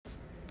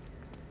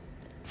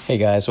Hey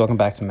guys, welcome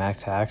back to Mac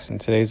Tax. In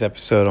today's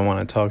episode, I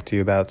want to talk to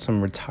you about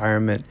some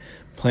retirement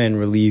plan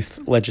relief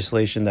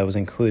legislation that was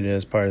included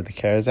as part of the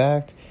CARES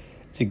Act.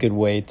 It's a good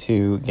way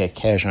to get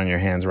cash on your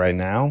hands right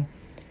now,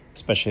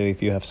 especially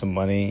if you have some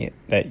money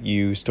that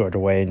you stored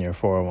away in your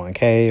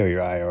 401k or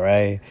your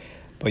IRA,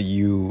 but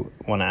you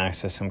want to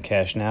access some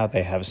cash now.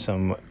 They have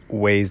some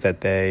ways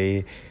that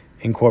they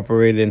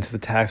incorporated into the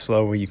tax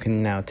law where you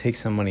can now take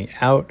some money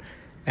out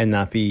and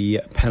not be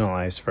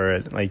penalized for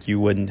it like you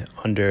would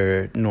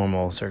under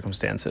normal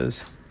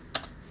circumstances.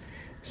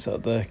 So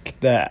the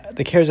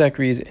CARES Act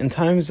reads, in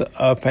times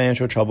of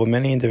financial trouble,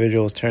 many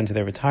individuals turn to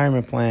their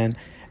retirement plan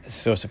as a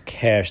source of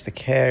cash. The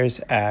CARES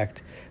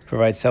Act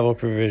provides several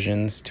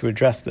provisions to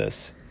address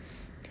this.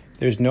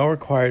 There's no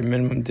required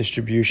minimum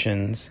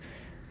distributions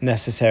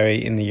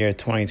necessary in the year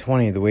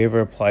 2020. The waiver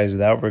applies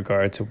without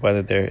regard to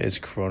whether there is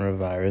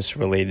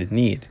coronavirus-related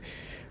need.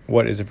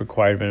 What is a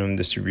required minimum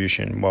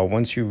distribution? Well,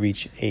 once you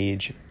reach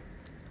age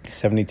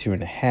 72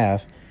 and a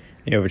half,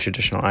 you have a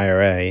traditional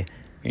IRA, you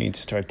need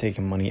to start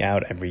taking money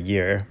out every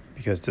year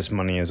because this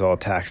money is all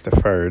tax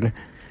deferred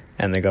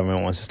and the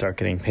government wants to start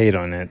getting paid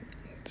on it.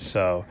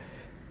 So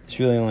this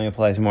really only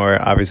applies more,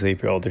 obviously,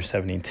 if you're older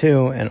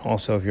 72, and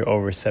also if you're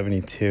over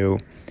 72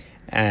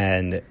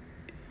 and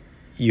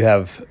you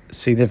have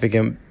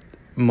significant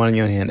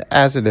money on hand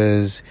as it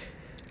is.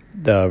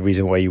 The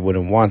reason why you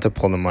wouldn't want to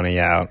pull the money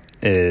out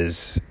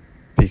is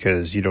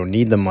because you don't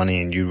need the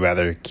money and you'd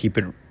rather keep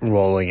it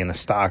rolling in a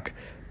stock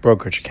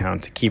brokerage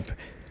account to keep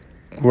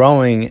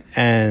growing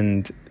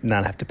and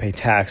not have to pay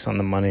tax on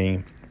the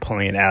money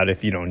pulling it out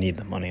if you don't need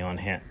the money on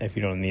hand, if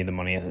you don't need the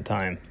money at the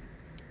time.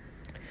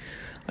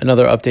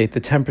 Another update,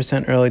 the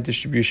 10% early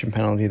distribution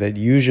penalty that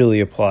usually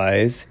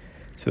applies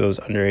to those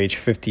under age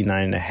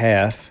 59 and a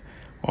half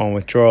on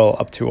withdrawal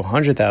up to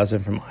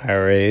 $100,000 from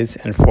IRAs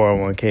and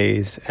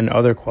 401ks and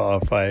other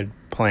qualified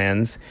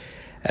plans,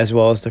 as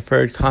well as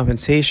deferred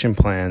compensation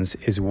plans,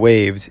 is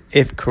waived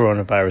if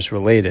coronavirus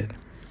related.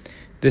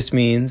 This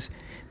means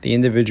the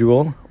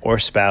individual or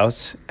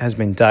spouse has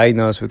been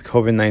diagnosed with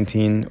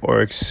COVID-19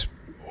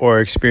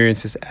 or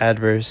experiences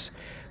adverse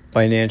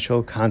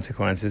financial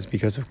consequences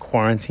because of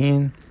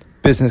quarantine,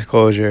 business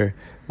closure,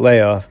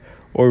 layoff,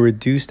 or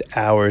reduced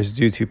hours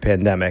due to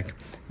pandemic.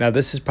 Now,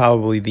 this is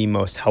probably the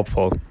most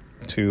helpful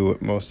to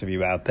most of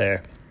you out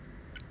there.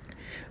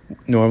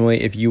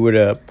 Normally, if you were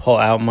to pull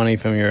out money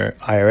from your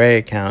IRA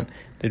account,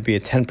 there'd be a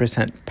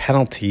 10%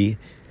 penalty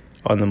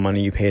on the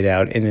money you paid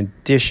out, in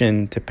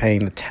addition to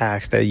paying the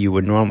tax that you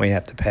would normally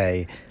have to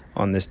pay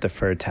on this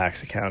deferred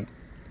tax account.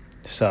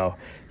 So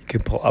you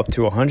can pull up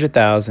to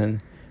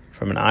 $100,000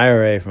 from an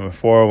IRA, from a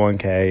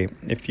 401k,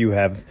 if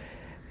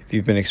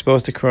you've been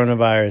exposed to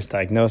coronavirus,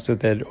 diagnosed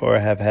with it, or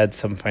have had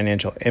some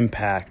financial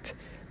impact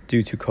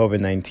due to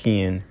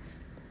COVID-19,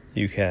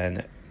 you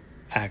can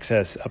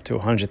access up to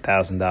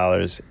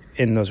 $100,000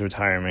 in those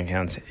retirement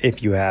accounts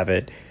if you have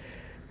it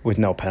with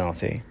no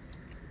penalty.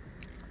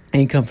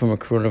 Income from a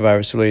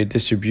coronavirus-related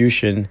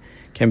distribution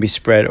can be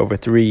spread over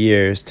 3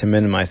 years to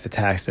minimize the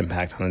tax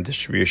impact on the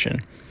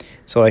distribution.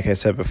 So like I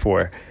said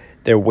before,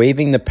 they're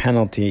waiving the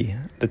penalty,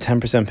 the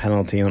 10%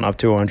 penalty on up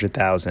to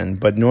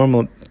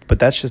 $100,000, but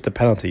that's just a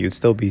penalty. You'd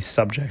still be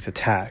subject to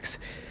tax.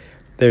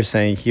 They're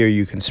saying here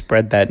you can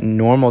spread that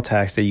normal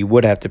tax that you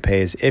would have to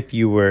pay as if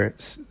you were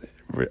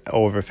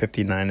over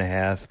 59 and a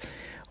half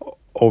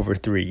over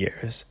 3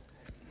 years.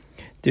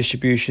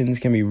 Distributions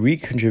can be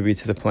recontributed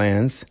to the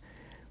plans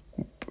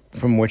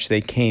from which they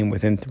came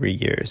within 3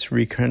 years.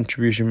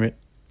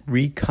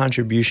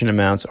 Recontribution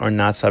amounts are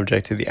not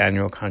subject to the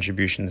annual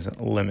contributions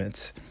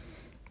limits.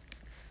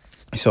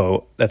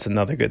 So that's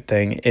another good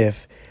thing.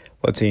 If,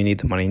 let's say, you need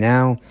the money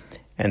now,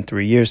 and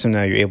 3 years from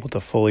now you're able to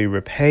fully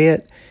repay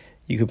it,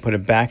 you can put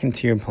it back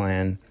into your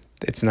plan.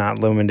 It's not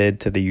limited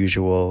to the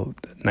usual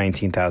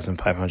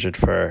 $19,500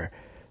 for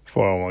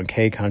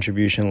 401k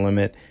contribution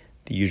limit,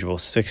 the usual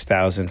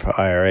 $6,000 for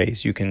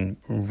IRAs. You can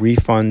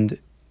refund.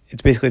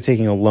 It's basically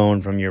taking a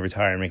loan from your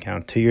retirement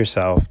account to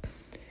yourself.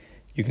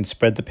 You can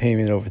spread the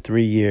payment over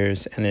 3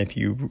 years, and if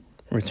you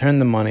return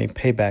the money,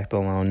 pay back the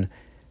loan,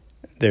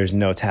 there's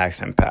no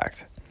tax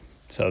impact.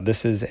 So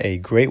this is a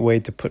great way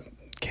to put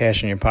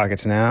cash in your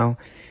pockets now.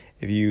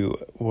 If you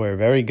were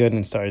very good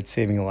and started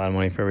saving a lot of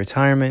money for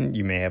retirement,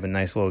 you may have a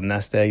nice little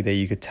nest egg that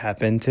you could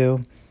tap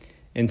into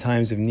in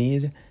times of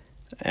need.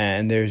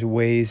 And there's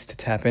ways to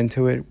tap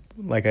into it,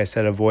 like I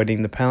said,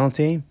 avoiding the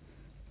penalty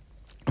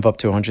of up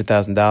to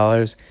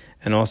 $100,000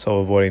 and also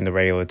avoiding the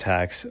regular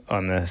tax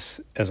on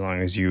this as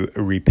long as you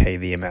repay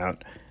the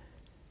amount.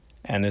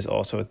 And there's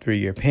also a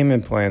 3-year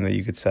payment plan that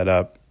you could set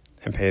up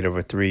and pay it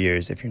over 3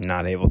 years if you're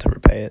not able to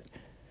repay it.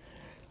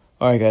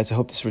 All right, guys, I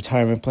hope this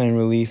retirement plan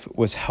relief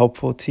was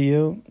helpful to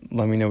you.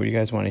 Let me know what you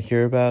guys want to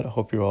hear about. I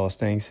hope you're all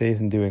staying safe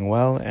and doing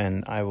well,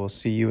 and I will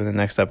see you in the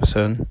next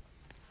episode.